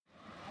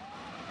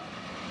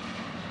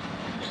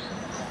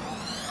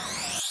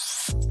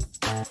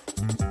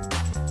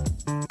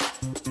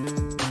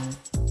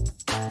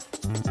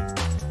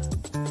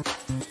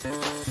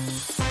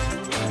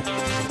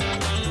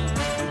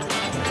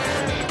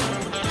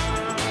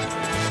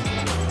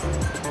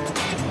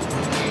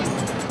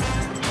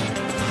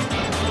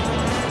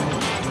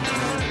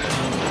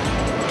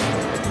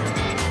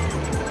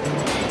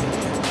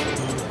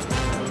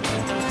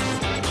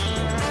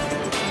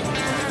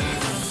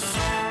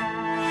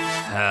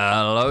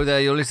Hello there,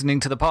 you're listening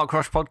to the Park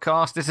Crush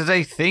podcast. This is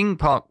a theme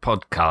park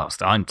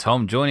podcast. I'm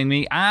Tom. Joining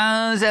me,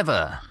 as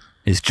ever,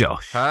 is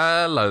Josh.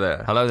 Hello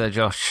there. Hello there,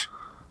 Josh.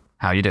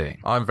 How are you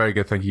doing? I'm very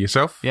good, thank you.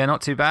 Yourself? Yeah,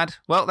 not too bad.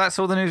 Well, that's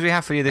all the news we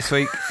have for you this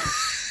week.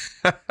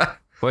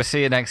 We'll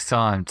see you next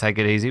time. Take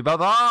it easy.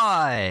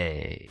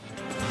 Bye-bye.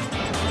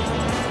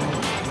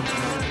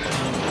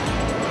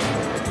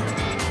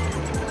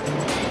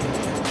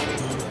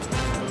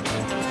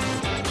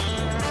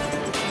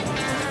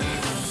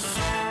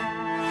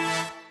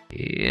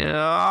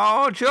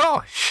 Oh,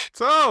 Josh.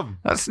 Tom!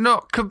 That's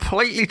not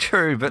completely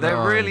true, but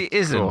there really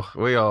isn't. Oh,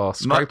 we are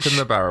scraping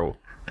the barrel.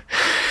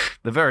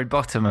 The very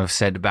bottom of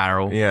said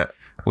barrel. Yeah.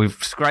 We've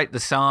scraped the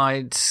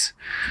sides.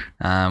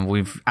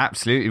 We've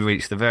absolutely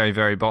reached the very,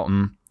 very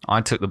bottom.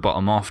 I took the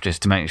bottom off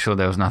just to make sure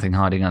there was nothing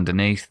hiding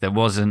underneath. There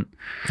wasn't.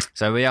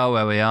 So we are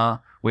where we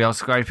are. We are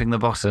scraping the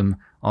bottom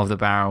of the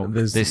barrel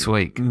this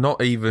week.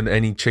 Not even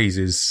any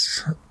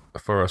cheeses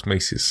for us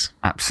Mises.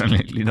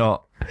 Absolutely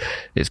not.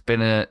 It's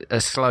been a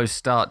slow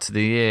start to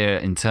the year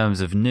in terms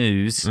of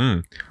news.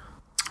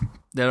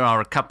 There are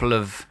a couple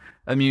of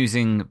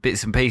amusing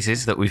bits and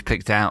pieces that we've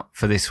picked out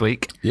for this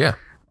week. Yeah.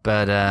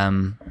 But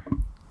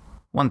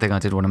one thing I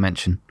did want to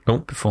mention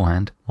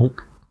beforehand,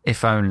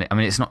 if only, I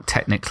mean, it's not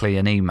technically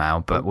an email,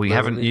 but we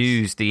haven't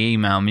used the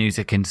email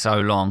music in so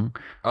long.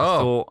 I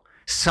thought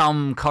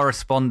some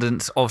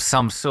correspondence of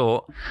some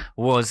sort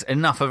was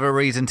enough of a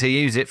reason to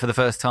use it for the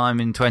first time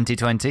in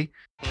 2020.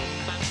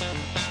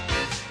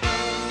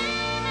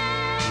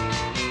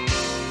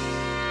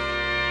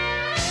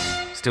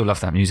 Still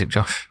love that music,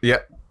 Josh. Yeah,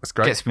 that's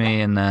great. Gets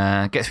me in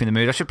the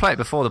mood. I should play it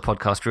before the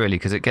podcast, really,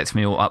 because it gets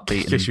me all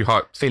upbeat. Gets you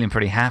hyped. Feeling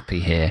pretty happy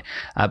here.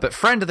 But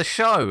friend of the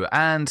show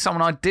and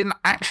someone I didn't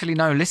actually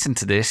know listened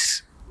to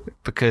this,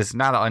 because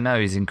now that I know,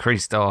 he's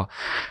increased our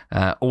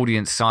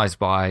audience size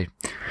by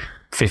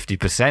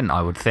 50%,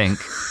 I would think.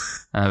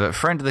 But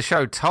friend of the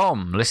show,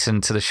 Tom,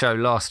 listened to the show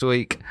last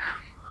week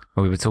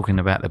where we were talking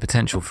about the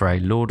potential for a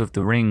Lord of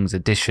the Rings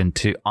addition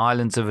to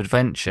Islands of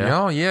Adventure.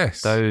 Oh,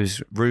 yes.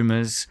 Those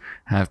rumours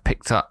have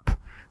picked up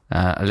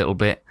a little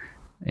bit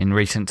in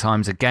recent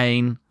times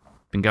again.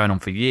 Been going on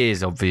for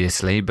years,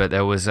 obviously, but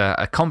there was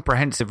a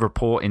comprehensive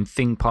report in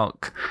Theme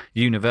Park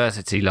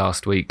University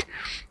last week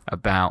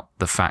about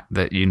the fact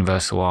that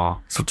Universal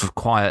are sort of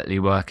quietly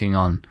working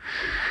on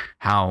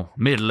how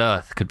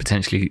Middle-earth could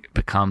potentially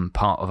become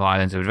part of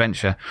Islands of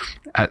Adventure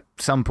at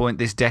some point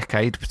this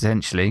decade,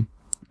 potentially.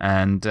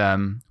 And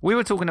we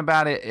were talking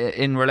about it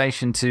in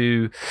relation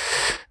to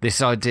this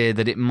idea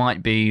that it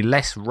might be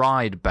less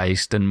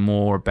ride-based and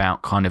more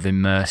about kind of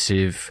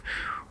immersive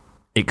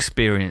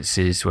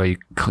experiences where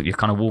you're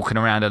kind of walking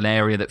around an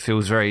area that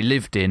feels very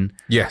lived in.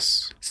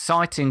 Yes.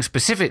 Citing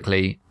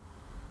specifically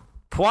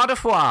Puy de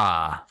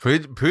Foix. Puy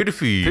de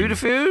Fou. Puy de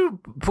Fou?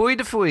 Puy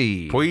de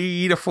Fouille.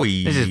 Puy de Fou.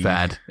 This is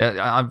bad.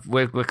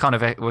 We're kind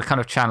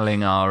of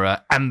channeling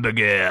our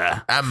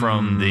hamburger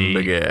from the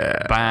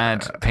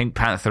bad Pink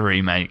Panther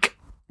remake.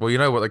 Well, you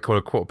know what they call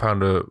a quarter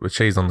pounder with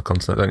cheese on the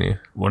continent, don't you?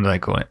 What do they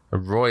call it? A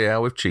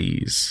Royale with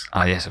cheese.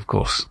 Ah, yes, of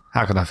course.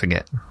 How could I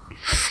forget?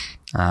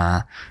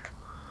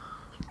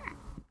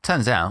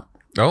 Turns out,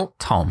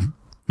 Tom,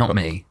 not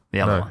me,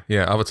 the other one.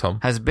 Yeah, other Tom.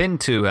 Has been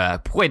to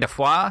Puy de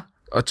Foix.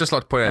 I'd just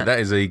like to point out that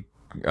is a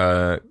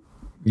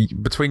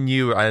between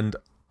you and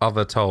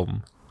other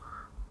Tom,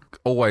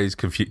 always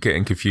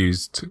getting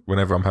confused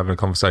whenever I'm having a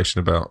conversation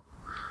about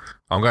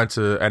I'm going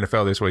to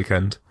NFL this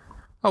weekend.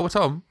 Oh, well,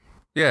 Tom,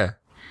 yeah.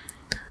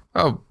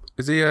 Oh,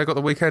 has he got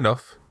the weekend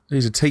off?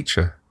 He's a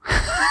teacher.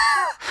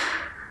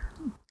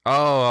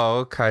 Oh,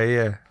 okay,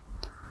 yeah.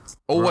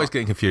 Always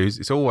getting confused.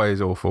 It's always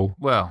awful.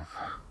 Well,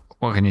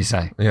 what can you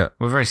say? Yeah,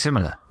 we're very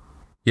similar.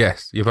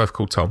 Yes, you're both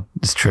called Tom.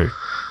 It's true.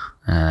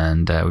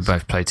 And we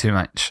both play too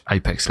much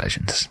Apex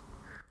Legends.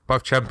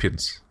 Both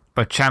champions.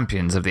 Both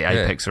champions of the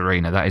Apex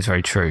arena. That is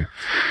very true.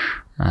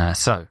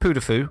 So, Puy de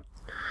Fou.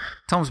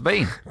 Tom's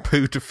been.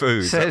 Puy de Fou.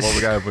 Is that what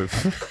we're going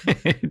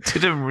with? It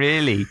didn't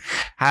really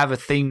have a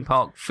theme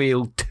park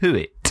feel to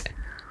it.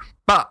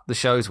 But the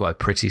shows were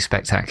pretty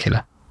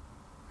spectacular.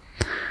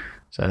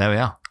 So there we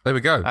are. There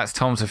we go. That's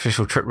Tom's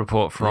official trip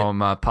report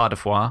from Puy de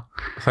Foix.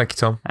 Thank you,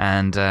 Tom.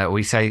 And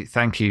we say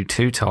thank you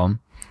to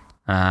Tom.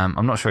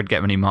 I'm not sure I'd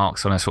get many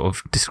marks on a sort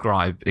of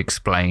describe,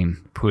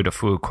 explain, Puy de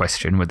Fou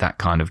question with that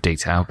kind of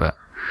detail, but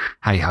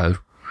hey-ho,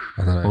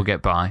 we'll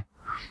get by.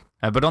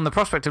 But on the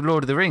prospect of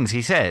Lord of the Rings,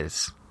 he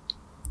says,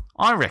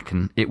 I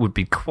reckon it would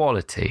be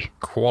quality.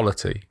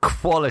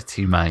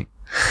 Quality, mate.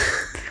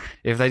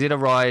 If they did a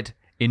ride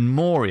in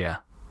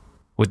Moria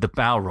with the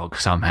Balrog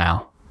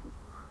somehow.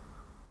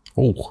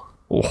 Oh.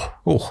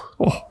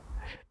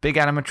 Big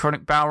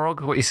animatronic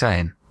Balrog, what are you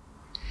saying?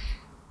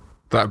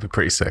 That would be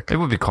pretty sick. It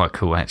would be quite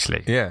cool,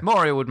 actually. Yeah.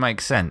 Moria would make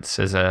sense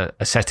as a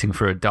setting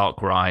for a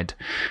dark ride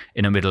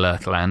in a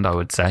Middle-earth land, I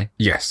would say.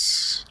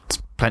 Yes.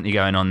 There's plenty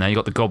going on there. You've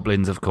got the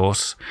goblins, of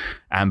course,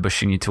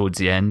 ambushing you towards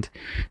the end.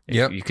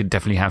 Yep. You could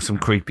definitely have some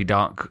creepy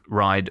dark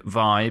ride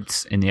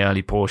vibes in the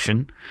early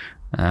portion.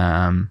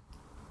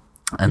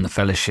 and the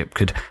Fellowship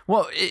could...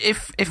 Well,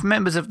 if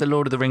members of the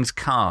Lord of the Rings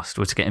cast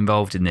were to get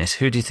involved in this,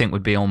 who do you think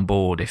would be on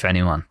board, if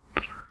anyone?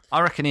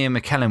 I reckon Ian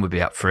McKellen would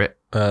be up for it.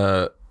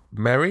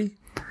 Merry?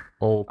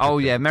 Or Oh,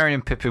 yeah, Merry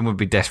and Pippin would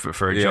be desperate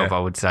for a job, I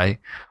would say.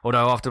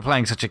 Although, after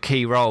playing such a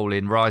key role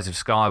in Rise of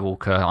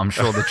Skywalker, I'm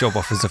sure the job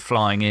offers are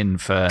flying in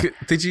for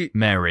Did you...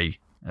 Merry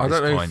at I this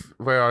don't know point.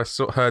 where I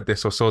heard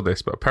this or saw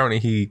this, but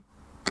apparently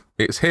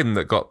it's him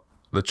that got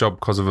the job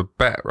because of a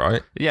bet,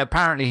 right? Yeah,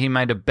 apparently he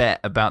made a bet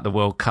about the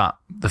World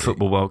Cup, the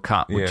Football World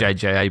Cup, with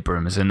J.J.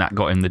 Abrams, and that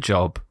got him the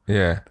job.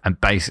 Yeah. And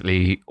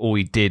basically, all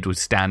he did was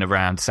stand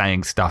around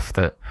saying stuff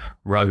that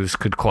Rose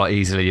could quite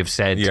easily have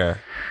said. Yeah.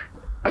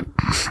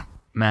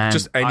 Man,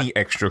 Just any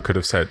extra could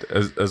have said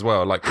as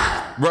well. Like,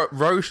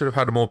 Rose should have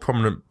had a more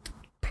prominent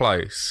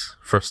place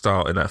for a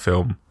start in that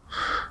film.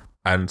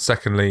 And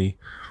secondly,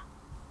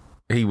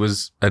 he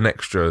was an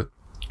extra.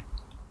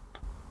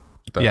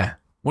 Yeah.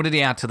 What did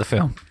he add to the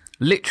film?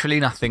 Literally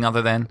nothing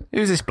other than,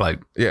 who's this bloke?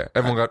 Yeah,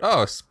 everyone going,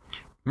 oh, it's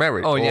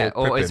Merry. Oh, or yeah,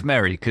 or Pippin. it's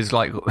Merry, because,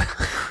 like,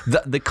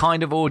 the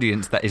kind of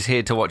audience that is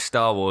here to watch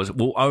Star Wars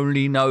will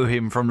only know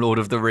him from Lord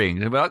of the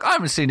Rings. And be like, I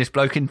haven't seen this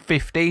bloke in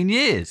 15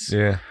 years.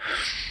 Yeah.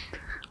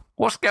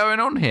 What's going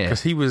on here?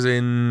 Because he was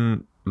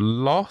in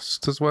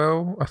Lost as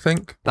well, I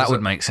think. That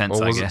would make sense,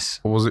 I guess.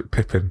 Or was it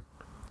Pippin?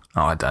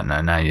 Oh, I don't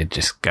know. Now you're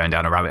just going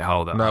down a rabbit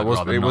hole. That No, I'd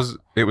rather not.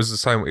 it was the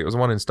same. It was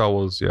one in Star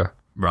Wars, yeah.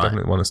 Right.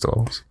 Definitely one in Star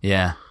Wars.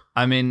 Yeah.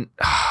 I mean,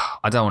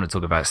 I don't want to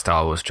talk about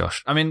Star Wars,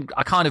 Josh. I mean,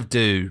 I kind of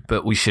do,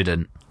 but we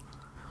shouldn't.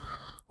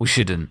 We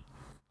shouldn't.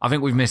 I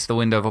think we've missed the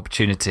window of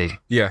opportunity.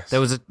 Yes. There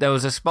was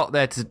a spot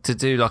there to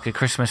do like a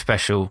Christmas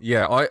special.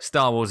 Yeah,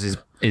 Star Wars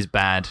is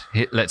bad.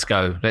 Let's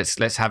go.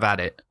 Let's have at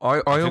it. I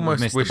think almost we've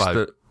missed wish the boat.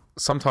 that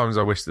sometimes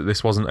I wish that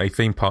this wasn't a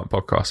theme park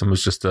podcast and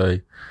was just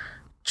a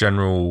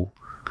general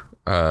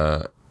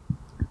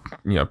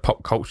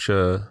pop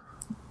culture.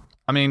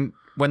 I mean,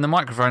 when the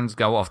microphones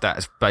go off,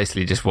 that's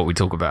basically just what we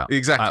talk about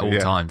Exactly, at all yeah.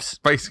 times.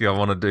 Basically, I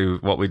want to do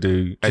what we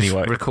do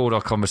anyway. Just record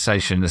our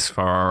conversations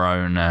for our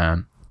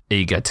own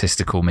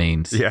egotistical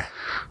means. Yeah.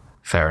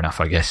 Fair enough,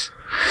 I guess.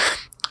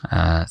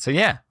 So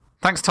yeah,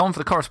 thanks Tom for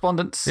the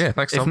correspondence. Yeah,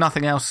 thanks, If Tom.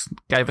 nothing else,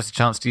 gave us a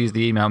chance to use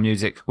the email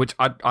music, which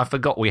I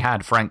forgot we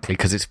had, frankly,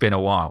 because it's been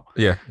a while.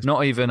 Yeah.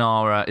 Not even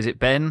our, is it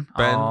Ben?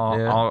 Ben,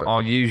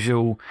 Our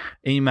usual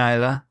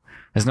emailer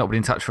has not been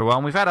in touch for a while.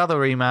 And we've had other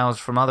emails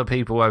from other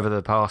people over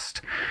the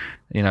past,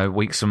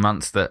 weeks and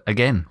months that,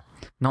 again,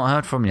 not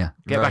heard from you.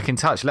 Get No. back in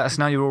touch. Let us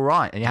know you're all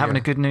right. And you're having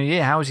a good New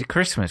Year. How was your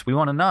Christmas? We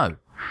want to know.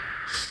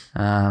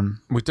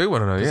 We do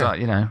want to know, yeah.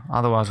 Like,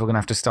 otherwise we're going to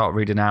have to start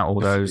reading out all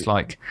those,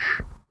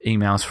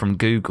 emails from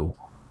Google.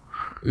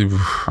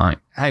 Like,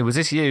 hey, was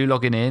this you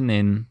logging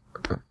in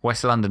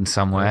West London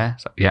somewhere?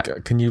 So, yeah.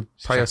 Can you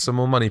pay us some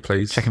more money,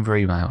 please? Checking for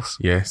emails.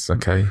 Yes,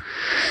 okay.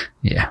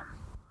 Yeah.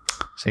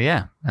 So,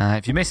 yeah.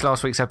 If you missed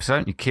last week's episode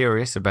and you're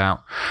curious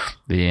about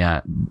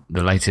the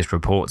latest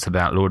reports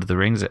about Lord of the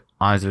Rings at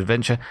Eyes of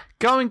Adventure,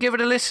 go and give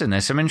it a listen.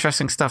 There's some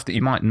interesting stuff that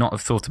you might not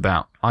have thought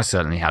about. I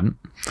certainly hadn't.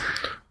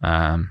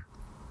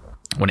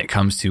 When it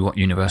comes to what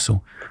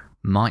Universal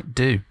might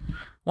do.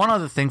 One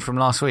other thing from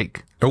last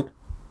week. Oh.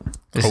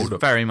 This Hold is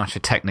up. very much a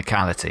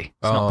technicality.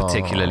 It's not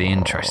particularly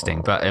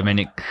interesting, but I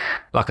mean,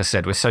 like I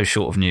said, we're so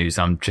short of news.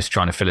 I'm just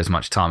trying to fill as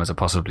much time as I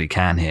possibly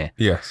can here.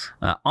 Yes.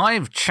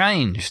 I've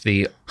changed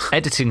the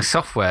editing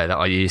software that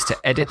I use to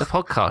edit the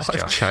podcast,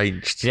 I've Josh.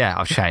 changed. Yeah,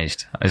 I've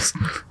changed. It's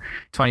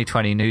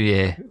 2020, new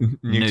year,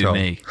 new Tom.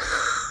 me.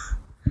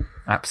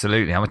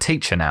 Absolutely. I'm a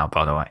teacher now,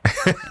 by the way.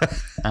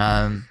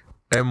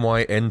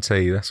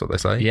 MYNT, that's what they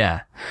say.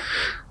 Yeah.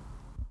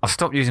 I've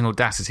stopped using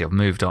Audacity. I've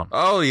moved on.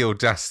 Oh, the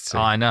audacity.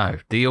 I know.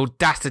 The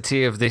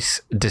audacity of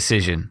this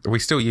decision. We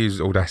still use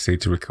Audacity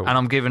to record. And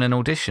I'm given an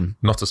audition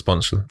Not a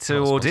sponsor.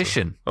 to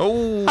audition.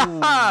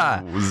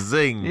 Oh,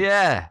 zing.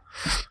 Yeah.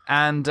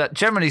 And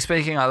generally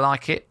speaking, I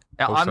like it.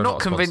 Also I'm not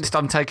not a convinced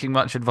I'm taking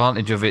much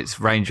advantage of its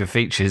range of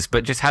features,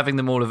 but just having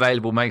them all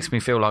available makes me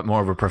feel like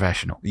more of a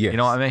professional. Yes. You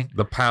know what I mean?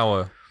 The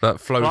power that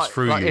flows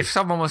through Like you. if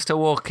someone was to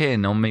walk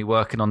in on me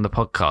working on the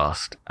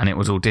podcast and it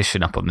was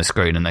audition up on the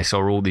screen and they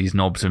saw all these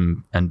knobs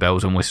and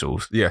bells and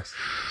whistles, Yes.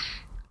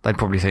 they'd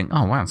probably think,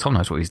 oh, wow, Tom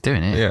knows what he's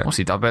doing here. Yeah. What's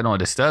he done? I better not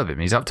disturb him.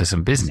 He's up to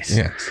some business.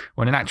 Yes.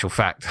 When in actual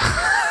fact,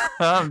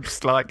 I'm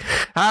just like,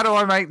 how do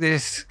I make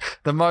this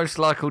the most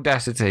like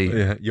Audacity?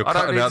 Yeah, you're I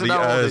don't cutting need out to the know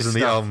all ers this and the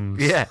stuff.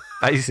 ums. Yeah,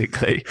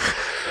 basically.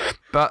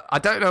 But I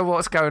don't know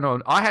what's going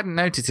on. I hadn't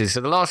noticed this.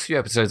 So the last few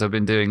episodes I've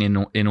been doing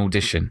in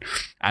Audition,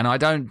 and I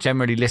don't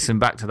generally listen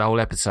back to the whole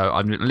episode.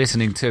 I'm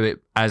listening to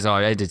it as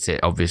I edit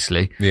it,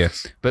 obviously.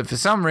 Yes. But for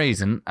some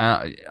reason,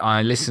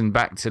 I listened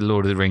back to the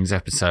Lord of the Rings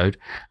episode,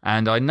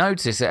 and I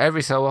noticed that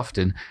every so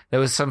often there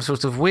was some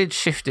sort of weird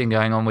shifting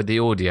going on with the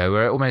audio,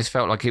 where it almost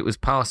felt like it was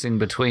passing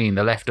between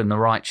the left and the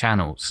right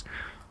channels.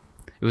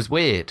 It was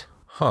weird.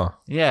 Huh.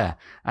 Yeah,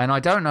 and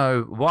I don't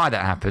know why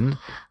that happened,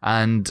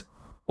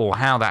 or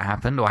how that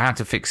happened, or how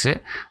to fix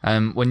it.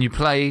 When you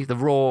play the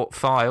raw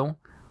file,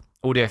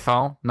 audio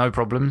file, no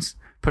problems.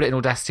 put it in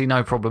Audacity,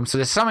 no problem. So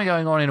there's something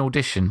going on in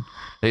Audition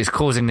that is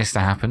causing this to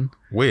happen.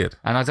 Weird.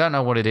 And I don't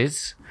know what it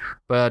is.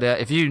 But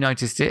if you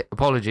noticed it,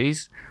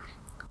 apologies.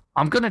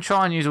 I'm going to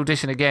try and use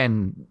Audition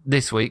again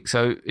this week.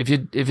 So if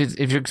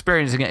you're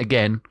experiencing it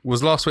again,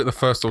 Was last week the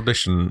first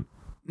audition?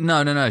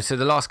 no. So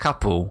the last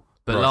couple,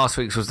 but Right. last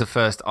week's was the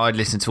first I'd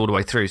listened to all the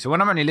way through. So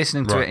when I'm only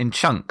listening to Right. it in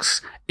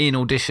chunks in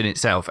Audition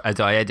itself as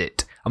I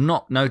edit, I'm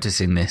not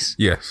noticing this.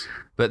 Yes.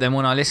 But then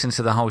when I listened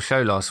to the whole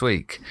show last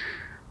week,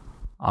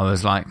 I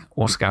was like,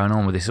 "What's going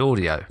on with this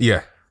audio?"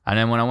 Yeah. And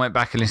then when I went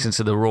back and listened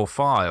to the raw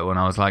file, and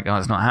I was like, "Oh,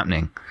 it's not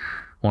happening.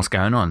 What's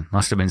going on?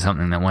 Must have been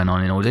something that went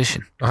on in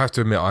Audition." I have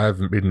to admit, I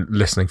haven't been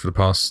listening for the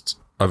past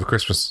over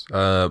Christmas.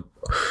 I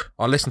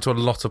listened to a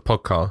lot of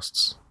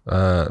podcasts,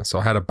 so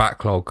I had a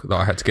backlog that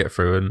I had to get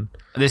through. And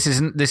This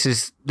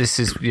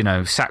is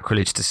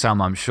sacrilege to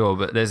some, I'm sure,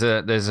 but there's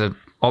a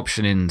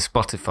option in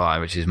Spotify,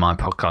 which is my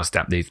podcast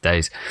app these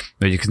days,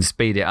 where you can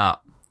speed it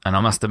up. And I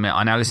must admit,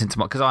 I now listen to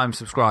because I'm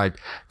subscribed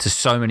to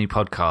so many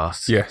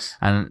podcasts. yes,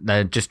 And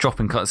they're just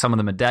dropping. Some of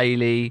them are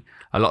daily.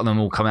 A lot of them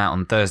all come out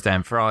on Thursday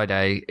and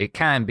Friday. It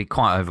can be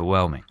quite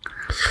overwhelming.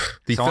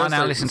 So I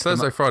now listen to them-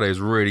 Thursday, Friday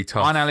is really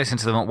tough. I now listen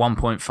to them at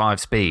 1.5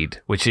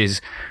 speed, which is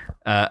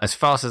as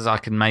fast as I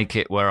can make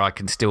it, where I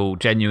can still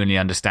genuinely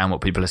understand what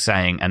people are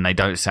saying and they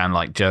don't sound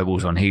like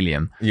gerbils on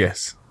helium.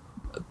 Yes.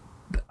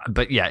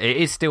 But yeah, it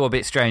is still a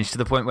bit strange to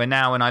the point where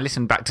now when I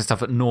listen back to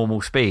stuff at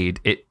normal speed,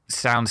 it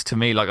sounds to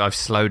me like I've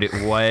slowed it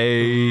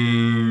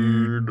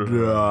way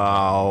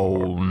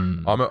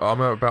down. I'm at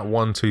about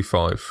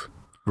 125.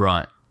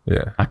 Right.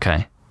 Yeah.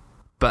 Okay.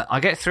 But I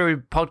get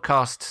through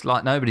podcasts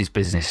like nobody's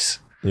business.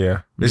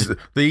 Yeah.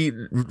 The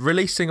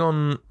releasing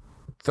on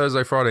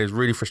Thursday, Friday is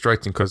really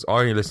frustrating because I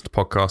only listen to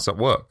podcasts at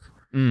work.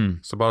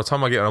 So by the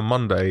time I get on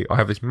Monday, I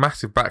have this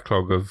massive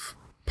backlog of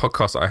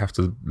podcasts that I have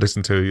to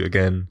listen to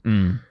again.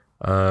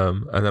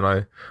 And then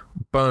I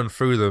burn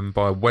through them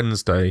by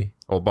Wednesday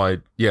or by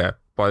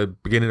the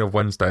beginning of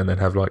Wednesday, and then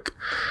have like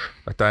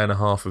a day and a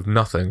half of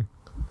nothing.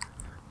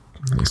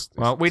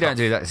 Well, we don't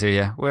do that to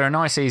you. We're a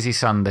nice, easy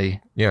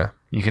Sunday. Yeah.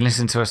 You can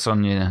listen to us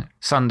on your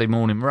Sunday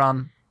morning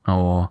run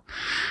or,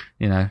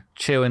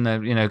 chill in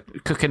the,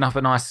 cooking up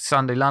a nice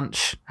Sunday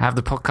lunch, have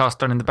the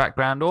podcast on in the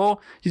background, or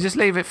you just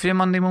leave it for your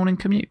Monday morning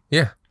commute.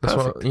 Yeah. That's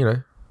Perfect. what,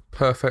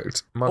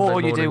 perfect Monday Or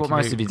morning you do what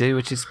most of you do,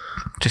 which is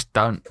just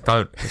don't.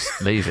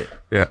 Just leave it.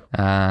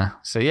 Yeah.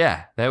 So,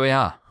 yeah, there we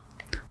are.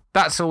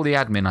 That's all the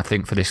admin, I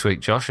think, for this week,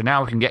 Josh. And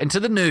now we can get into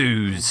the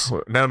news.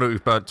 Well, now that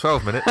we've burnt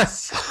 12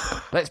 minutes.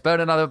 Let's burn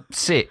another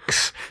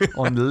 6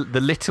 on the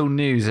little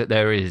news that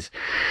there is.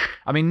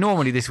 I mean,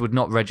 normally this would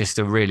not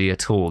register really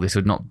at all. This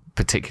would not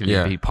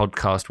particularly be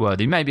podcast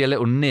worthy. Maybe a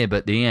little nib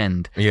at the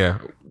end. Yeah.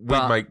 We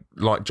But- make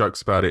light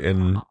jokes about it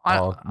in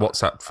our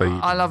WhatsApp feed.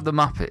 I love the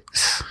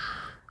Muppets.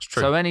 It's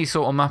true. So any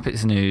sort of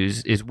Muppets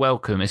news is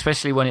welcome,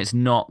 especially when it's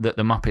not that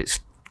the Muppets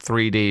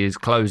 3D is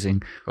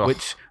closing,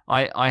 which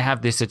I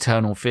have this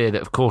eternal fear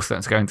that, of course,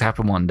 that's going to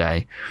happen one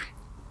day.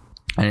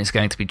 And it's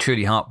going to be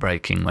truly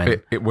heartbreaking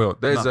when It will.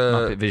 There's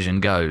Muppet Vision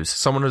goes.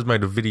 someone has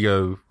made a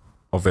video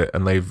of it,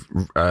 and they've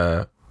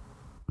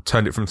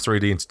turned it from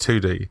 3D into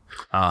 2D.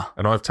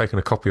 And I've taken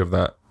a copy of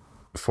that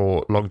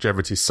for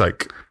longevity's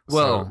sake.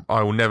 Well- so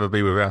I will never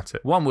be without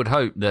it. One would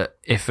hope that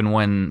if and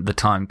when the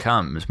time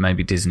comes,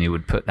 maybe Disney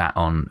would put that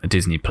on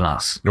Disney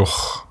Plus.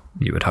 Oh,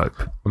 You would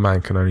hope. a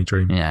man can only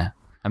dream. Yeah.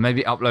 And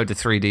maybe upload the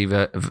 3D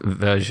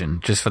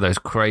version just for those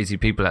crazy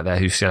people out there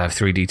who still have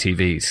 3D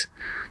TVs.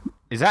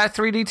 Is that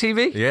a 3D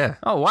TV? Yeah.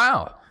 Oh,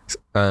 wow.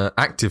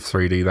 Active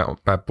 3D,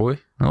 that bad boy.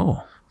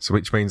 Oh. So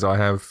which means I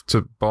have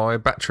to buy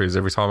batteries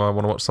every time I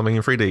want to watch something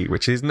in 3D,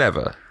 which is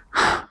never.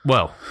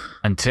 Well,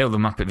 until the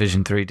Muppet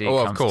Vision 3D Oh,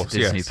 of comes course, to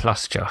Disney yes.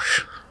 Plus,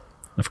 Josh.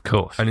 Of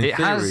course. And in it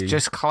has theory-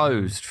 just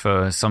closed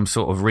for some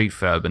sort of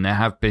refurb, and there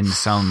have been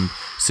some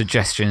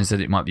suggestions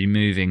that it might be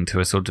moving to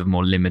a sort of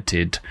more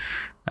limited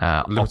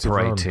Limited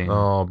operating run.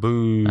 Oh,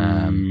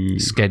 boo.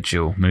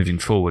 schedule moving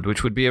forward,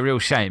 which would be a real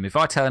shame. If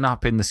I turn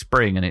up in the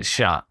spring and it's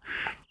shut,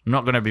 I'm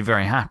not going to be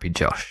very happy,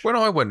 Josh. When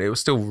I went, it was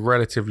still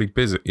relatively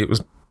busy. It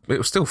was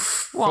still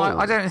full. Well,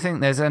 I don't think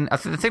there's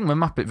the thing with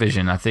Muppet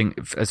Vision. I think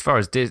as far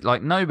as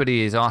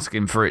nobody is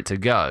asking for it to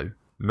go.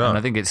 No. And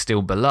I think it's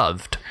still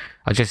beloved.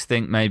 I just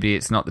think maybe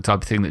it's not the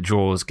type of thing that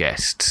draws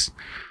guests.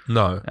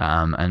 No.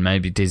 And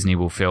maybe Disney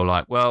will feel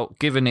like, well,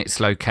 given its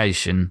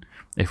location,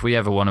 if we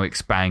ever want to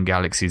expand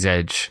Galaxy's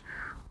Edge,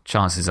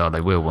 chances are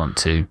they will want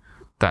to.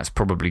 That's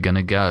probably going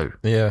to go.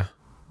 Yeah.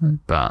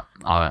 But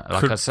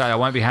I say, I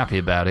won't be happy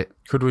about it.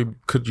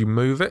 Could you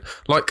move it?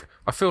 Like,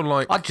 I feel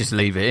like I'd just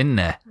leave it in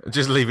there.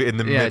 just leave it in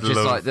the Yeah, middle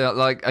just of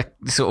like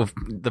sort of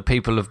the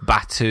people of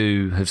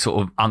Batu have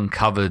sort of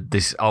uncovered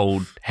this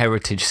old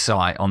heritage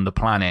site on the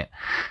planet,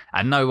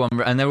 and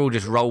they're all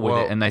just roll with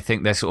Well, it, and they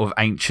think they're sort of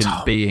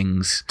ancient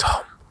beings.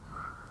 Tom.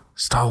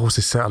 Star Wars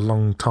is set a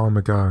long time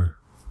ago.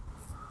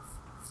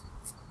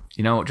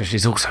 You know what, Josh?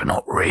 It's also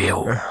not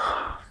real.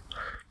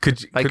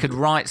 They could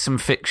write some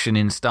fiction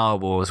in Star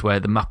Wars where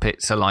the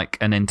Muppets are like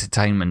an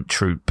entertainment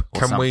troupe or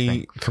Can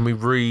something. we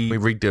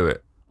redo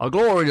it? A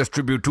glorious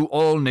tribute to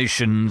all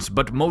nations,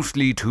 but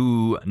mostly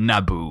to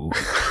Naboo.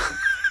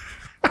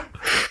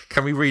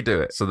 Can we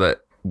redo it so that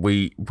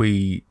we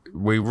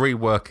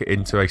rework it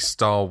into a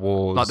Star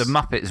Wars... Like the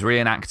Muppets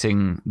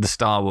reenacting the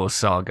Star Wars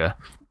saga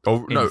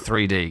in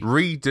 3D.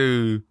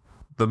 Redo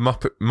the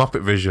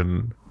Muppet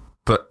Vision,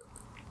 but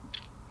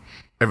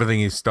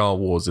everything is Star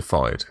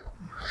Wars-ified.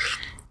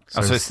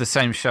 So it's the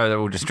same show, they're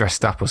all just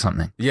dressed up or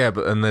something? Yeah,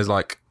 but and there's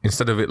like,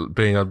 instead of it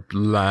being a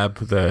lab,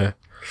 they're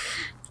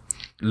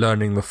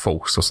learning the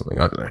Force or something,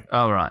 I don't know.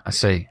 Oh, right, I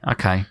see.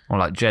 Okay. Or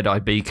like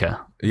Jedi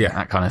Beaker. Yeah.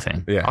 That kind of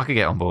thing. Yeah. I could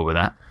get on board with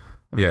that.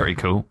 That'd be pretty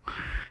cool.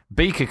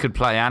 Beaker could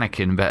play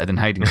Anakin better than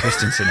Hayden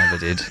Christensen ever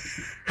did,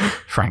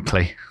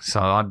 frankly.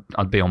 So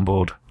I'd be on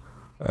board.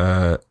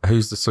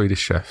 Who's the Swedish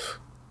chef?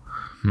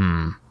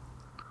 The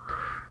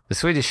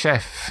Swedish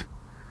chef,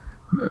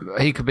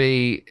 he could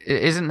be...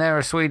 Isn't there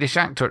a Swedish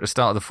actor at the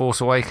start of The Force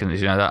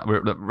Awakens? You know, that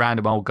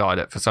random old guy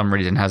that for some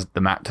reason has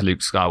the map to Luke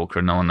Skywalker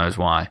and no one knows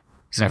why.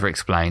 It's never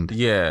explained.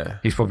 Yeah.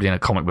 He's probably in a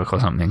comic book or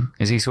something.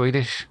 Is he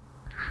Swedish?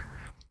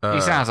 He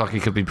sounds like he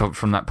could be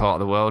from that part of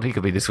the world. He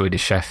could be the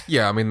Swedish chef.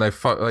 Yeah, I mean, they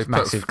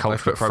Massive cultural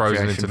put Frozen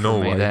appropriation into from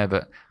Norway. me there,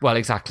 but well,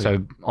 exactly.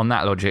 So on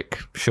that logic,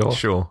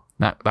 sure,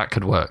 that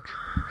could work.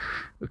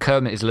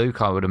 Kermit is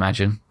Luke, I would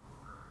imagine.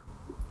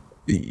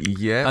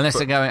 Yeah, unless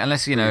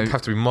you know, it'd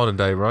have to be modern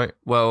day, right?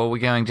 Well, we're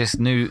going just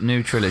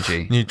new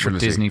trilogy. New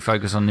trilogy. Disney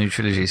focus on new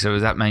trilogy. So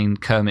does that mean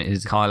Kermit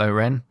is Kylo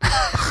Ren?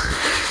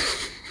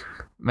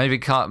 maybe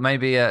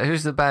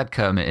who's the bad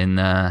Kermit in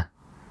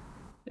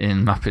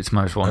Muppets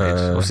Most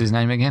Wanted? What's his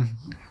name again?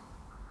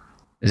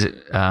 Is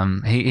it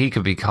he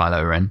could be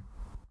Kylo Ren?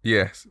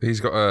 Yes,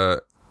 he's got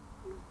a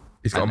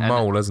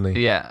mole, hasn't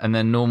he? Yeah, and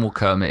then normal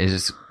Kermit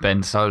is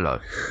Ben Solo.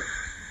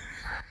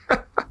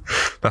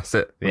 That's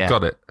it. We've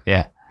got it.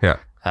 Yeah. Yeah.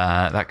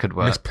 That could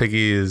work. Miss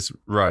Piggy is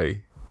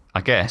Ray.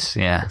 I guess,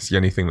 yeah. That's the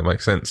only thing that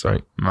makes sense,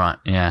 right? Right,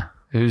 yeah.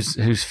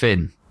 Who's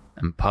Finn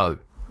and Poe?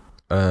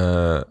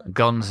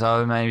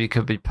 Gonzo maybe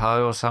could be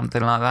Poe or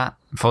something like that.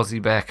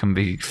 Fozzie Bear can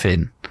be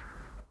Finn.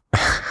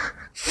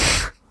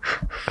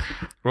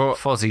 Well,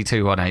 Fozzie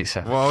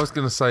 2187. Well, I was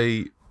going to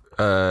say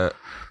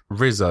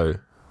Rizzo.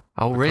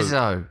 Oh,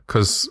 Rizzo.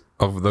 Because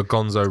of the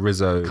Gonzo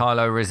Rizzo.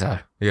 Kylo Rizzo.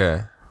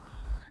 Yeah.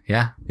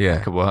 Yeah? Yeah.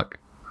 That could work.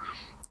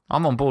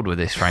 I'm on board with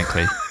this,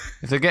 frankly.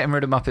 If they're getting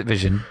rid of Muppet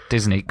Vision,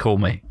 Disney, call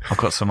me. I've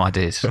got some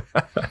ideas.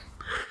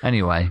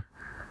 Anyway,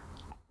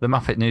 the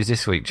Muppet news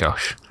this week,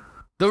 Josh.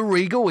 The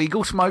Regal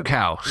Eagle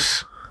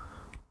Smokehouse.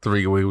 The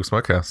Regal Eagle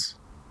Smokehouse.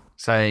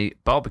 It's a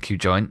barbecue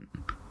joint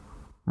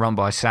run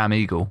by Sam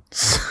Eagle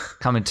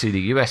coming to the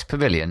US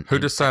Pavilion. Who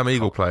does Sam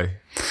Eagle play?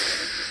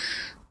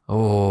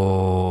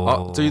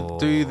 Oh.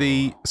 Do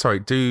the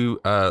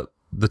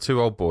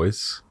two old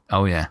boys.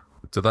 Oh, yeah.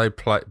 Do they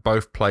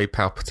both play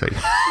Palpatine?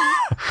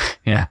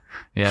 Yeah,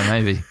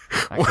 maybe.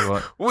 That could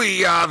work.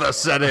 We are the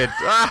Senate.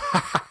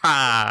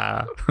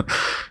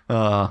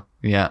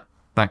 Yeah,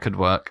 that could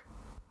work.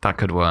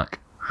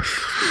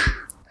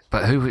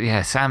 But who?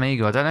 Yeah, Sam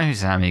Eagle. I don't know who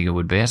Sam Eagle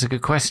would be. That's a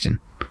good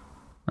question.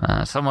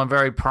 Someone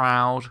very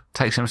proud,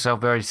 takes himself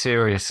very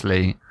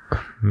seriously.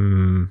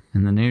 In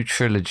the new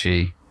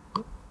trilogy,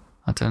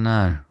 I don't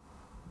know.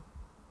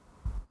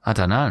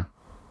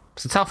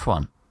 It's a tough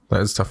one.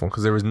 That is a tough one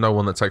because there is no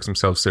one that takes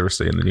themselves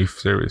seriously in the new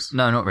series.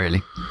 No, not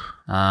really.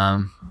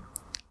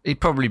 He'd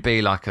probably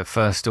be like a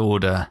first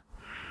order,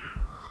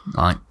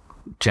 like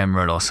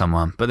general or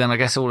someone. But then I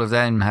guess all of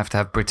them have to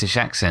have British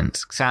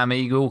accents. Sam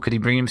Eagle, could he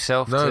bring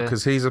himself No,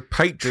 because he's a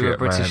patriot, do a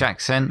British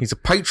accent? He's a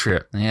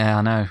patriot. Yeah,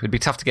 I know. It'd be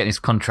tough to get in his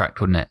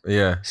contract, wouldn't it?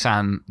 Yeah.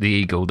 Sam the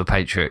Eagle, the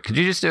patriot. Could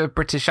you just do a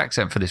British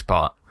accent for this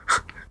part?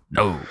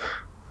 No.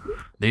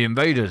 The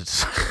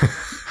invaders.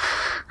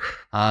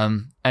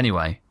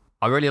 Anyway,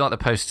 I really like the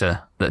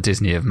poster that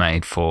Disney have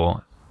made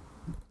for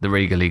the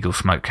Regal Eagle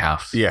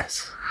Smokehouse.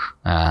 Yes.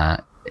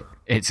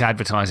 It's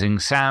advertising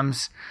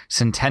Sam's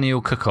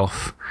Centennial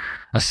Cook-Off,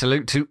 a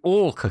salute to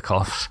all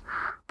cook-offs,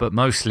 but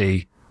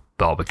mostly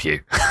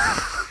barbecue.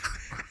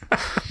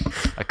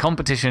 A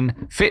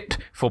competition fit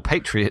for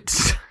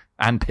patriots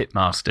and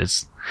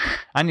pitmasters.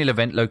 Annual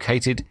event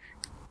located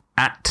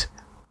at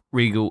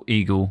Regal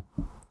Eagle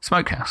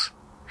Smokehouse.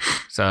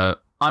 So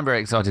I'm very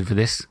excited for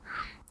this.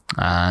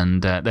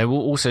 And there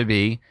will also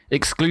be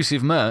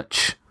exclusive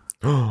merch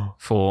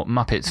for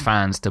Muppets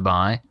fans to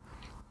buy.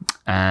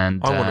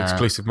 And I want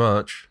exclusive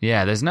merch.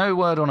 Yeah, there's no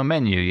word on a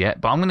menu yet,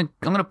 but I'm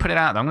gonna put it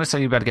out there. I'm gonna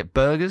say you better get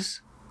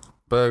burgers.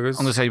 I'm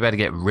gonna say you better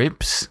get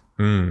ribs.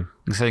 I'm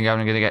gonna say you're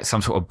gonna get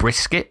some sort of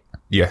brisket.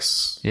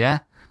 Yes. Yeah.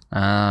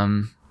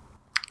 And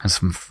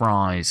some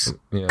fries.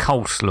 Yeah.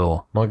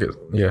 Coleslaw. Might get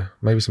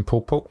maybe some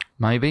pulled pork.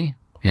 Maybe.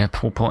 Yeah,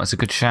 pulled pork. That's a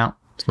good shout.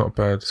 It's not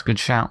bad. It's a good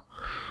shout.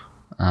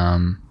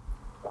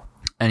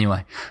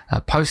 Anyway,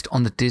 post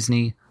on the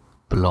Disney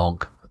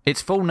blog. Its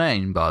full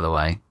name, by the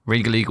way,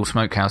 Regal Eagle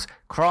Smokehouse,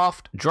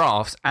 Craft,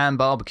 Drafts and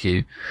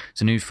Barbecue.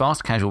 It's a new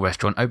fast casual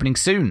restaurant opening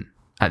soon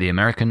at the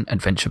American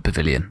Adventure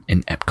Pavilion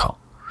in Epcot.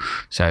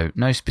 So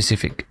no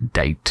specific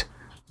date,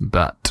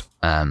 but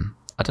I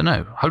don't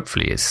know.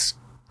 Hopefully it's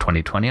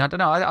 2020. I don't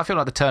know. I feel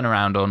like the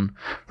turnaround on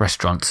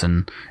restaurants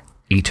and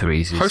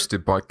eateries is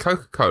Hosted by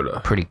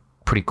Coca-Cola.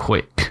 pretty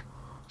quick.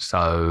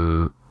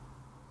 So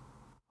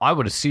I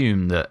would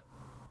assume that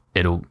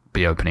it'll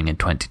be opening in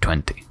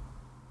 2020.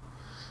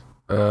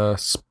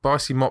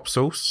 Spicy mop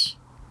sauce,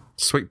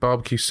 sweet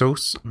barbecue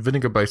sauce,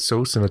 vinegar-based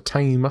sauce, and a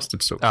tangy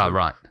mustard sauce. Oh,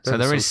 right. So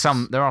They're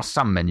the there are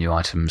some menu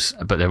items,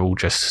 but they're all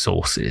just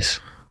sauces.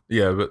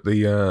 Yeah, but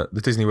the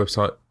Disney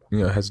website,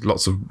 has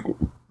lots of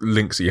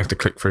links that you have to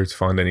click through to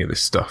find any of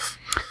this stuff.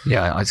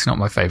 Yeah, it's not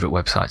my favourite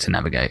website to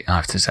navigate, I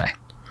have to say.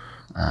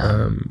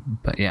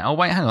 But yeah, oh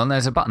wait, hang on.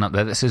 There's a button up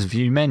there that says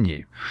View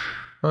Menu.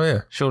 Oh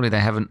yeah. Surely they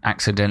haven't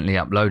accidentally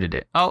uploaded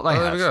it. Oh, they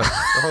There have. we go.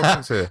 The whole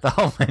thing's here. The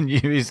whole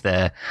menu is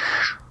there.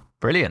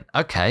 Brilliant.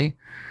 Okay.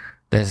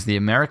 There's the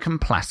American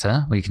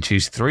platter where you can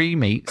choose 3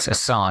 meats, a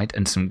side,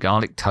 and some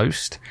garlic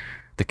toast.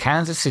 The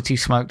Kansas City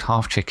smoked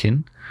half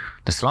chicken.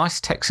 The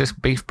sliced Texas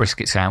beef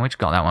brisket sandwich.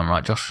 Got that one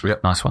right, Josh.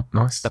 Yep. Nice one.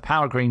 Nice. The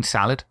Power Green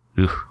salad.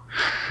 Ugh.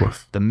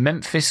 Woof. The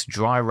Memphis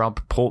dry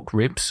rub pork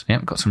ribs.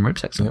 Yep, got some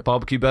ribs. Excellent. Yep.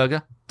 Barbecue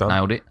burger. Done.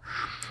 Nailed it.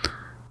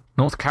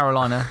 North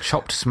Carolina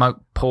chopped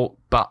smoked pork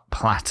butt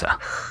platter.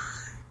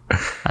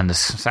 And the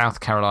South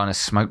Carolina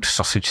smoked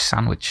sausage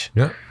sandwich.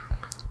 Yeah.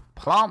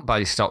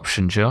 Plant-based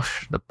option,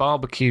 Josh. The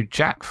barbecue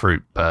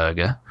jackfruit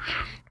burger.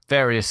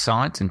 Various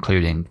sides,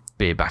 including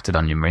beer battered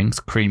onion rings,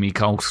 creamy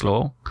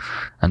coleslaw,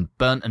 and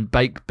burnt and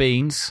baked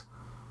beans.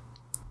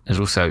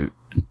 There's also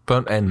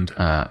Burnt end.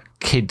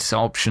 kids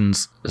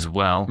options as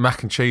well.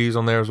 Mac and cheese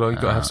on there as well.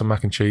 You've got to have some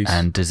mac and cheese.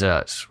 And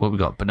desserts. What we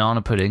got?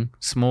 Banana pudding,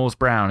 s'mores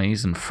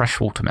brownies, and fresh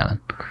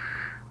watermelon.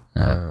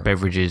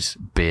 Beverages,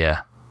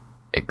 beer,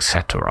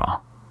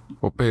 etc.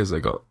 What beers they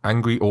got?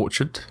 Angry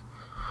Orchard,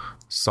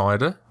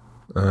 cider,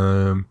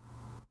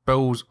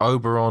 Bell's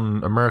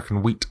Oberon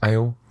American Wheat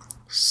Ale,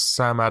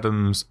 Sam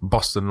Adams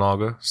Boston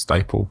Lager,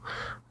 staple,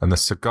 and the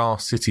Cigar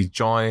City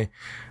Jai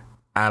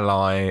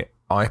Ally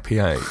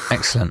IPA.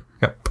 Excellent.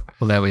 Yep.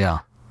 Well, there we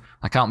are.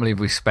 I can't believe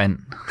we spent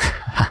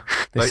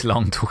this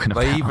long talking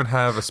about They even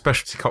have a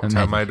specialty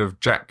cocktail made of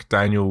Jack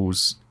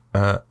Daniels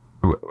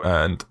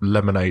and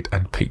lemonade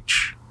and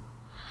peach.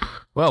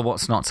 Well,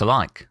 what's not to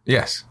like?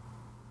 Yes.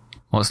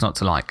 What's not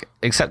to like?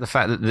 Except the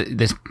fact that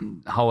this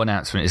whole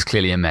announcement is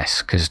clearly a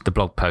mess because the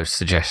blog post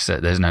suggests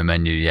that there's no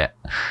menu yet.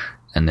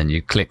 And then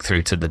you click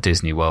through to the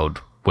Disney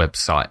World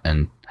website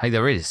and, hey,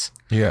 there is.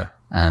 Yeah.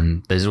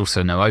 And there's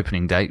also no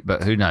opening date,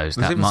 but who knows?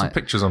 There's even some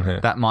pictures on here.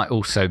 That might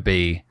also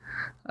be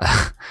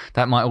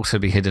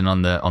hidden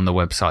on the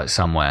website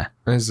somewhere.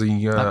 There's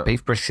the That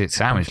beef brisket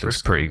sandwich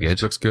looks pretty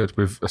good. Looks good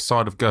with a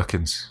side of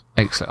gherkins.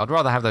 Excellent. I'd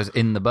rather have those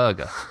in the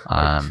burger.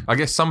 I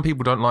guess some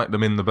people don't like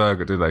them in the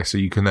burger, do they? So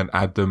you can then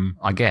add them.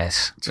 I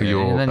guess. To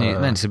your, then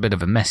it's a bit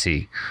of a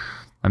messy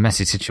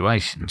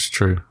situation. It's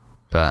true.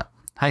 But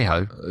hey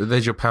ho.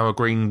 There's your Power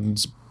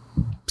Greens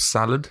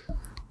salad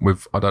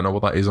with I don't know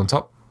what that is on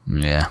top.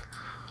 Yeah.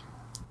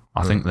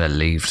 I think they're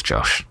leaves,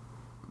 Josh.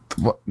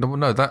 What?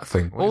 No, that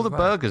thing. What All is the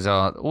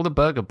that? all the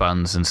burger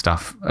buns and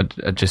stuff are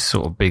just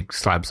sort of big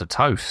slabs of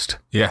toast.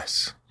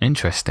 Yes,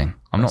 Interesting.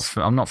 I'm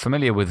not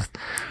familiar with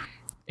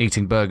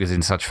eating burgers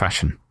in such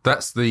fashion.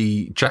 that's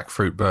the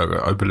jackfruit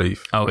burger, I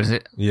believe. Oh, is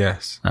it?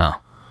 Yes. Oh.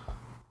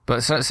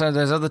 But so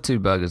there's other 2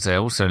 burgers there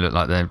also look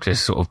like they're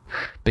just sort of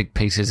big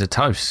pieces of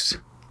toast.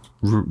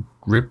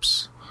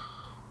 Ribs.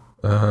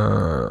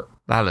 That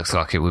looks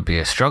like it would be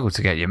a struggle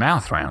to get your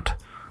mouth round.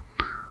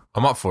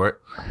 I'm up for it.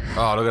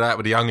 Oh, look at that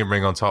with the onion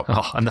ring on top.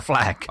 Oh, and the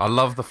flag. I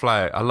love the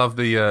flag. I love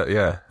the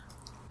yeah.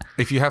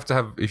 If you have to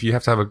have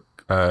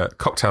a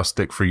cocktail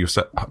stick for your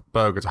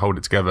burger to hold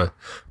it together,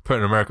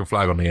 putting an American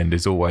flag on the end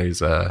is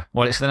always Well,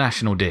 it's the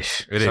national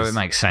dish, so it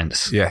makes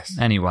sense. Yes.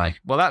 Anyway,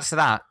 well, that's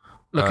that.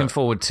 Looking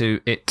forward to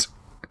it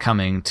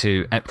coming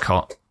to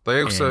Epcot.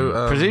 They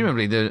also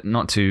Presumably the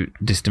not too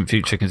distant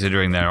future,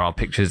 considering there are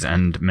pictures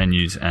and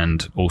menus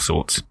and all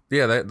sorts.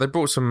 yeah they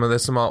brought some.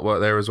 There's some artwork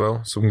there as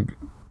well. Some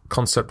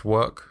concept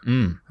work.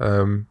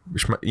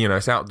 Which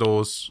it's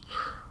outdoors.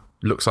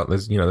 Looks like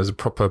there's a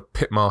proper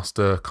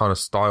pitmaster kind of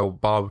style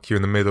barbecue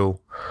in the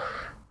middle.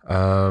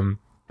 And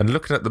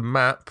looking at the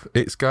map,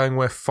 it's going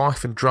where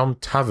Fife and Drum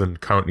Tavern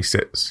currently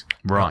sits.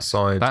 Right.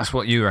 Outside. That's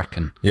what you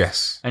reckon.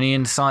 Yes. Any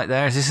insight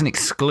there? Is this an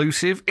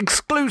exclusive?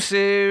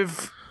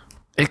 Exclusive.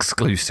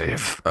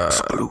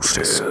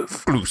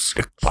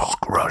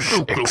 Park Rush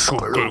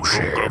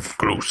exclusive.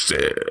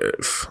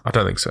 I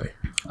don't think so.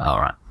 All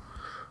right.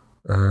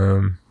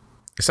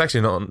 It's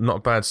actually not a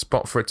bad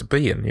spot for it to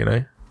be in,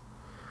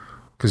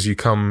 because if you're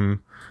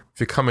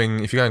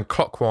going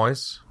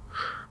clockwise,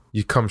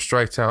 you come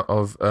straight out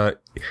of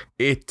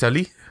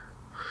Italy,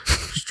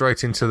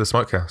 straight into the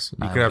smokehouse.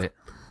 You can have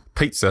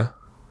pizza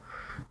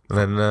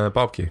and then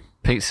barbecue.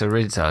 Pizza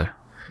Rizzo.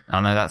 I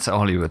know that's at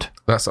Hollywood.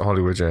 That's at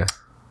Hollywood, yeah.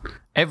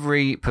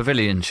 Every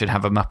pavilion should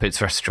have a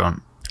Muppets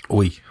restaurant.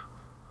 Oui.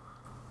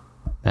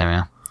 There we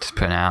are. Just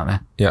putting it out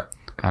there. Yeah.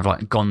 Have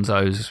like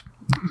Gonzo's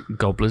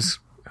Gobblers.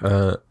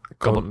 Gobble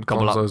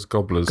Gonzo's up.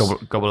 Gobblers.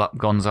 Gobble up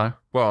Gonzo.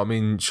 Well, I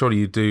mean, surely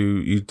you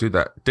do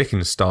that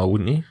Dickens style,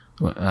 wouldn't you?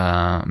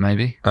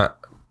 Maybe.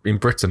 In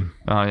Britain.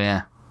 Oh,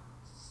 yeah.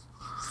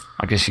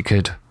 I guess you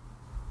could.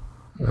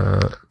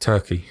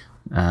 Turkey.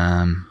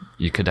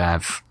 You could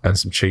have... And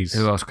some cheese.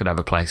 Who else could have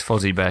a place?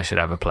 Fozzie Bear should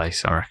have a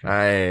place, I reckon.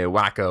 Hey,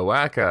 waka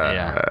waka.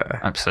 Yeah,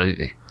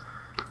 absolutely.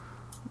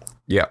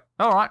 Yeah.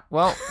 All right,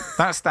 well,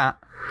 that's that.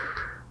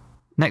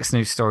 Next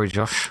news story,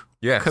 Josh.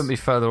 Yes. Couldn't be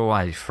further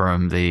away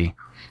from the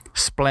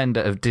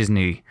splendour of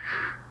Disney.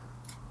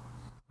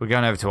 We're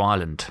going over to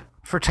Ireland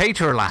for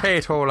Taterland.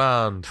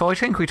 Taterland. So I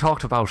think we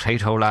talked about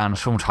Taterland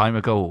some time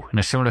ago in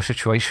a similar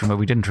situation where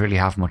we didn't really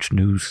have much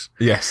news.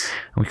 Yes.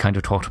 And we kind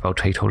of talked about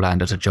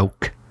Taterland as a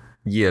joke.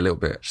 Yeah, a little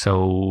bit.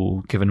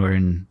 So given we're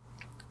in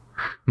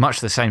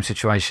much the same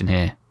situation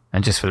here,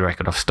 and just for the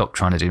record, I've stopped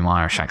trying to do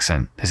my Irish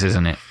accent. This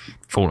isn't it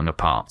falling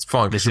apart. It's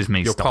fine. This is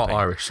me You're stopping.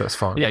 part Irish, so that's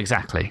fine. Yeah,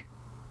 exactly.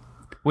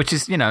 Which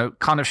is,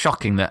 kind of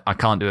shocking that I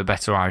can't do a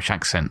better Irish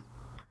accent.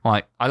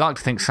 Like, I like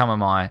to think some of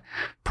my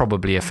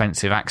probably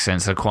offensive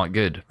accents are quite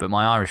good, but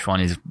my Irish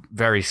one is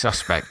very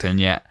suspect, and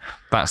yet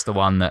that's the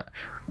one that,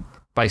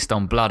 based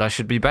on blood, I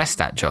should be best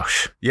at,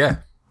 Josh. Yeah.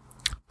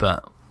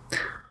 But,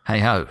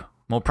 hey-ho,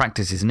 more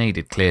practice is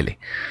needed, clearly.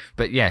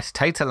 But yes,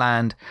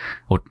 Taterland,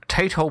 or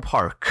Tato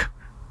Park,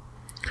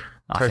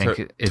 I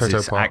think is Toto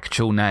its Park.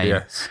 Actual name.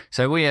 Yes.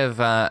 So we have,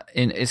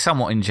 in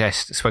somewhat in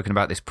jest, spoken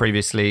about this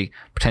previously,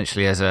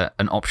 potentially as an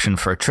option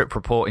for a trip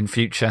report in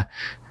future.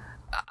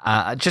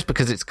 Just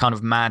because it's kind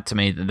of mad to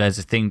me that there's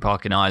a theme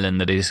park in Ireland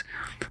that is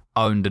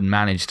owned and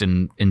managed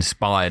and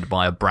inspired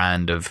by a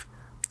brand of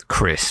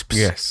crisps.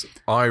 Yes.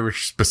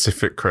 Irish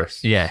specific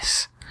crisps.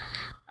 Yes.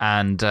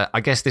 And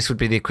I guess this would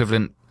be the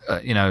equivalent,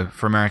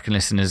 for American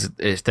listeners,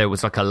 if there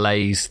was like a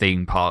Lay's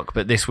theme park,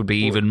 but this would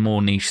be even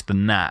more niche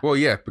than that. Well,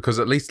 yeah, because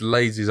at least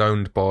Lay's is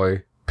owned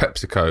by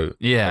PepsiCo.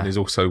 Yeah. And is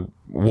also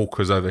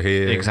Walker's over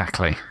here.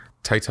 Exactly.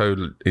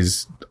 Tato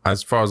is,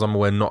 as far as I'm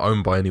aware, not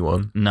owned by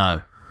anyone.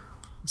 No.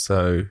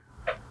 So,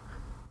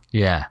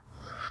 yeah.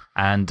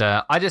 And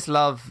I just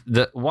love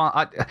that.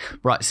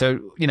 Right, so,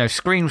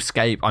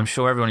 Screamscape, I'm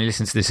sure everyone who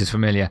listens to this is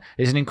familiar,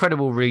 is an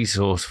incredible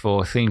resource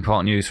for theme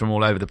park news from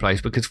all over the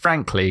place because,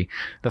 frankly,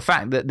 the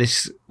fact that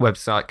this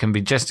website can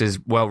be just as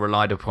well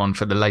relied upon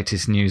for the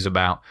latest news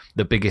about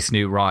the biggest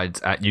new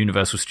rides at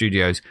Universal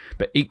Studios,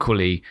 but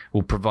equally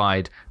will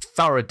provide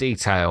thorough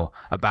detail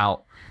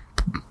about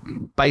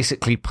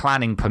basically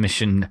planning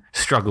permission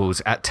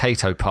struggles at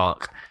Tato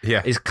Park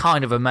is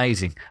kind of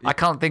amazing. I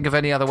can't think of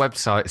any other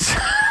websites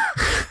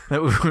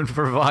that would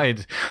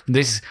provide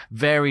this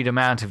varied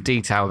amount of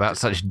detail about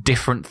such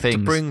different things.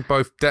 to bring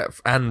both depth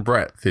and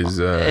breadth is...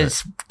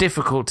 it's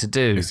difficult to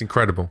do. It's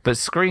incredible. But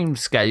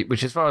Screamscape,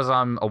 which as far as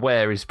I'm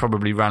aware is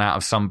probably run out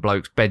of some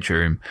bloke's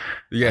bedroom,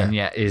 and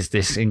yet is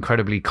this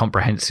incredibly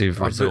comprehensive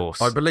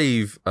resource. I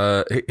believe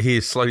he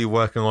is slowly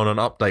working on an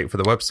update for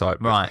the website.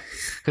 Right,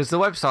 because the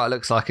website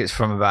looks like it's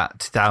from about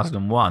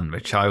 2001,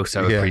 which I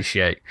also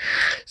appreciate.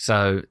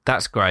 So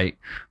that's great.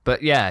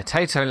 But yeah,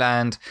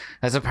 Tatoland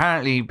has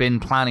apparently been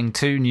planning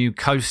 2 new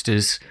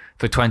coasters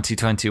for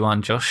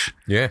 2021, Josh.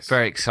 Yes.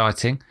 Very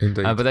exciting.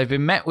 Indeed. But they've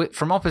been met with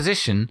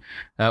opposition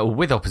from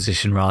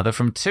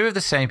 2 of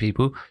the same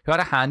people who had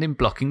a hand in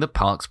blocking the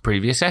park's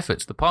previous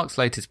efforts. The park's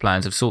latest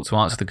plans have sought to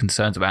answer the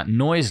concerns about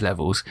noise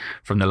levels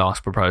from the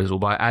last proposal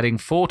by adding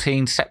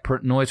 14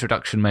 separate noise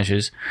reduction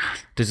measures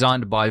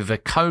designed by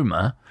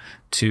Vekoma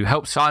to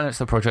help silence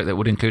the project that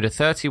would include a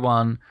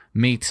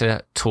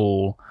 31-metre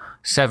tall,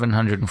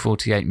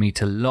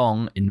 748-metre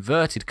long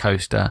inverted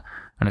coaster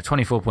and a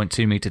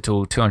 24.2 metre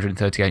tall,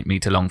 238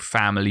 metre long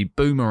family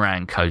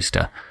boomerang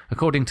coaster.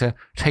 According to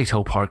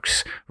Tato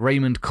Park's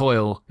Raymond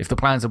Coyle, if the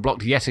plans are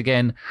blocked yet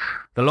again,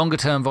 the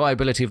longer-term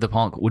viability of the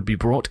park would be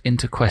brought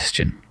into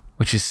question.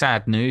 Which is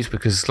sad news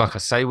because, like I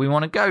say, we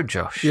want to go,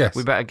 Josh. Yes.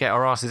 We better get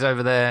our asses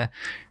over there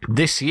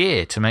this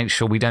year to make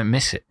sure we don't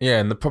miss it. Yeah,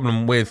 and the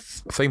problem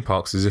with theme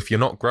parks is if you're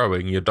not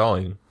growing, you're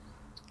dying.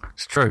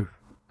 It's true.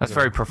 That's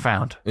very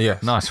profound.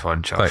 Yes. Nice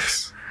one, Josh.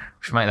 Thanks.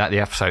 We should make that the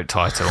episode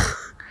title.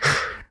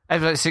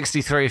 Episode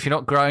 63, if you're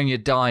not growing, you're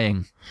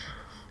dying.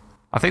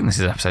 I think this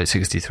is episode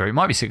 63. It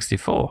might be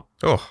 64.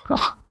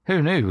 Oh,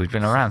 Who knew we'd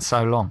been around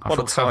so long? What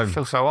a time. I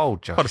feel so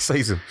old, Josh. what a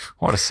season.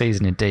 What a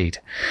season indeed.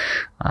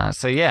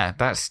 So yeah,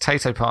 that's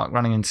Tato Park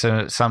running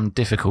into some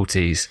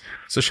difficulties.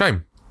 It's a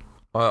shame.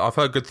 I've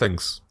heard good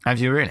things. Have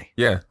you really?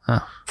 Yeah.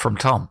 Oh, from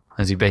Tom,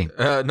 has he been?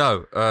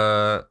 No.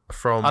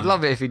 From... I'd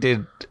love it if he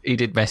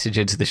did message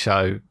into the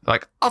show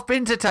like, I've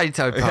been to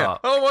Tato Yeah.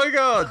 Park. Oh my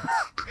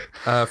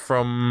God.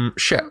 From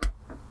Shep.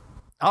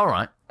 All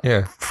right.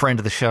 Yeah. Friend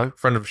of the show.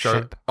 Friend of the show.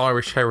 Shep.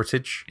 Irish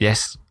heritage.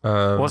 Yes.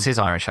 What's his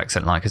Irish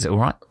accent like? Is it all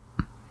right?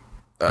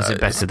 Is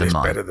it better than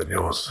mine? Better than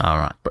yours. All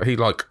right. But he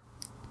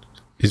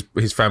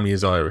his family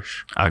is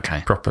Irish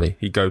Okay. properly.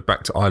 He goes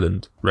back to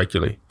Ireland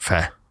regularly.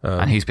 Fair.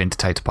 And he's been to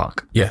Tato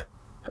Park. Yeah.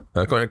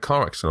 Got in a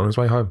car accident on his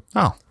way home.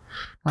 Oh.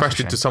 Crashed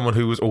into someone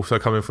who was also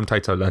coming from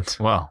Tatoland.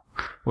 Well,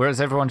 whereas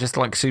everyone just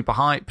like super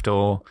hyped,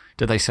 or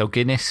do they sell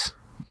Guinness?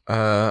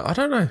 I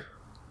don't know.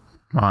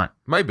 Right.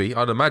 Maybe.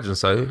 I'd imagine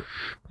so.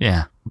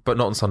 Yeah. But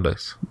not on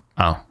Sundays.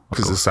 Oh.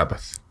 Because it's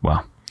Sabbath.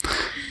 Well,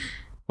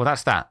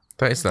 that's that.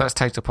 That is that. That's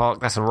Tato Park.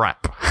 That's a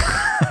wrap.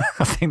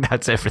 I think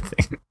that's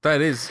everything.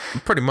 That is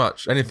pretty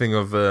much anything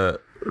of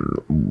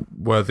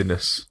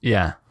worthiness.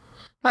 Yeah.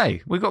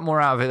 Hey, we got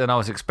more out of it than I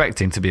was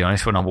expecting, to be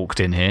honest, when I walked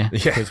in here.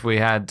 Yeah. Because we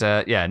had,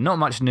 not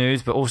much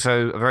news, but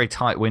also a very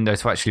tight window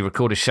to actually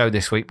record a show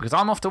this week because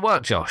I'm off to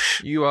work,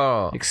 Josh. You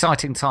are.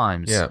 Exciting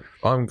times. Yeah.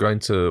 I'm going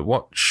to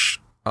watch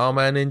Our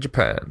Man in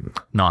Japan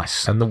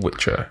Nice. and The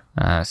Witcher.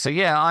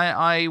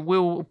 I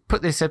will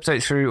put this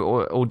episode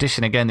through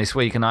audition again this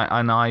week, and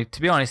I,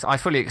 to be honest, I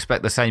fully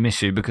expect the same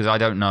issue because I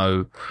don't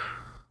know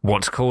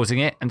what's causing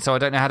it, and so I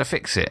don't know how to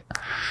fix it.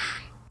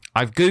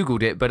 I've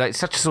Googled it, but it's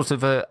such a sort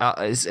of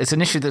it's an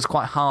issue that's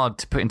quite hard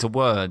to put into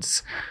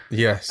words.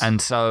 Yes.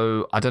 And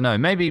so I don't know.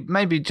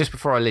 Maybe just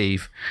before I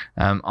leave,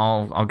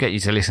 I'll get you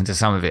to listen to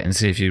some of it and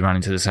see if you run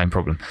into the same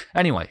problem.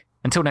 Anyway,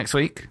 until next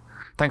week.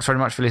 Thanks very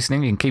much for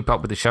listening. You can keep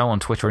up with the show on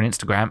Twitter and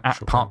Instagram at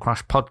Park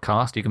Crush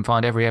Podcast. You can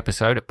find every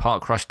episode at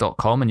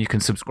parkcrush.com, and you can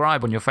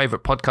subscribe on your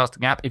favourite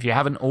podcasting app if you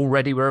haven't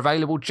already. We're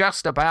available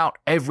just about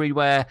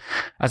everywhere.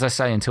 As I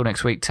say, until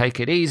next week, take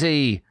it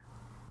easy.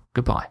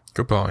 Goodbye.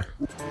 Goodbye.